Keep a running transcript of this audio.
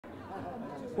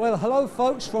Well, hello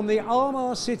folks from the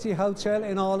Armagh City Hotel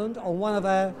in Ireland on one of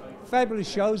our fabulous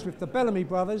shows with the Bellamy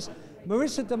brothers.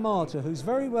 Marisa Malta, who's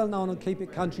very well known on Keep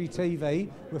It Country TV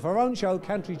with her own show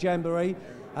Country Jamboree,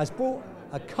 has brought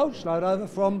a coachload over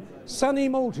from sunny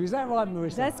Malta. Is that right,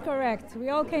 Marisa? That's correct. We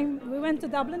went to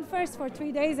Dublin first for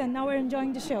 3 days and now we're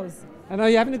enjoying the shows. And are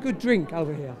you having a good drink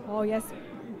over here? Oh yes,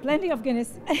 plenty of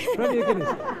Guinness. Plenty of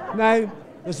Guinness. Now,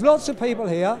 there's lots of people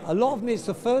here. A lot of them it's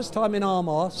the first time in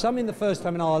Armagh, some in the first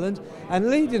time in Ireland, and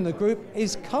leading the group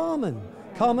is Carmen.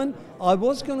 Carmen, I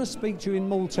was going to speak to you in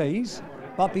Maltese,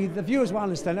 but the viewers won't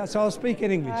understand that, so I'll speak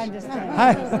in English. I understand.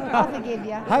 I forgive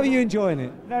you. How are you enjoying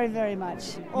it? Very, very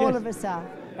much. All of us are.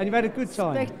 And you've had a good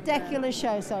time? Spectacular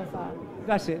show so far.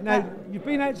 That's it. Now, you've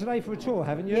been out today for a tour,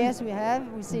 haven't you? Yes, we have.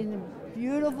 We've seen the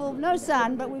beautiful, no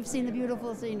sun, but we've seen the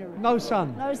beautiful scenery. No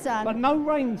sun? No sun. But no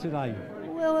rain today?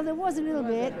 Well, there was a little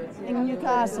bit in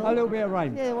Newcastle. A little bit of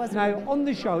rain. Yeah, there was. Now, on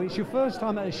the show, it's your first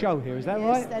time at a show here, is that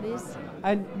right? Yes, that is.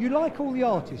 And you like all the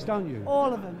artists, don't you?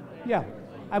 All of them. Yeah.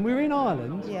 And we're in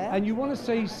Ireland, Yeah. and you want to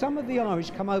see some of the Irish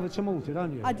come over to Malta,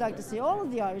 don't you? I'd like to see all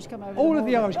of the Irish come over. All of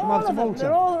the Irish come over to Malta.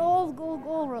 They're all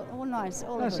nice.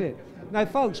 All That's of them. it. Now,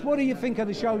 folks, what do you think of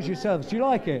the shows yourselves? Do you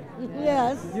like it?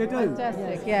 Yes. You do?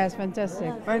 Fantastic. Yes,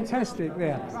 fantastic. Fantastic,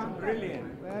 there.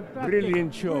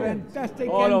 Brilliant show. Fantastic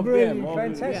All and of brilliant. them.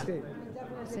 Fantastic.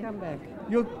 Come back.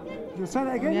 You'll say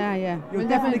that again? Yeah. You'll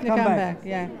definitely come back.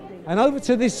 Yeah. And over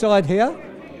to this side here.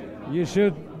 You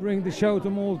should bring the show to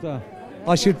Malta.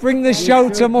 I should bring the show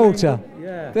to Malta.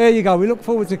 Yeah. There you go. We look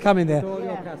forward to coming there. With all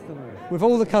your customers. With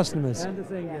all the customers. And the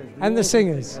singers. And the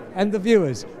singers. And the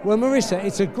viewers. Well, Marisa,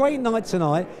 it's a great night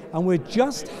tonight, and we're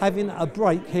just having a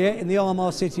break here in the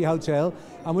Armagh City Hotel,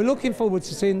 and we're looking forward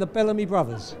to seeing the Bellamy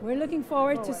brothers. We're looking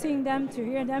forward to seeing them, to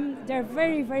hear them. They're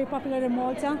very, very popular in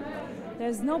Malta.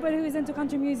 There's nobody who is into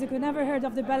country music who never heard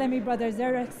of the Bellamy brothers.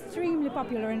 They're extremely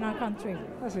popular in our country.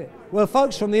 That's it. Well,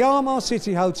 folks, from the Armagh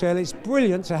City Hotel, it's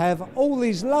brilliant to have all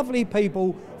these lovely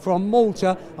people from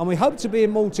Malta, and we hope to be in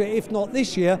Malta, if not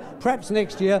this year, perhaps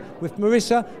next year, with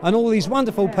Marisa and all these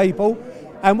wonderful people.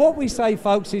 And what we say,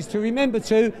 folks, is to remember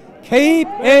to keep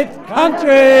it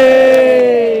country!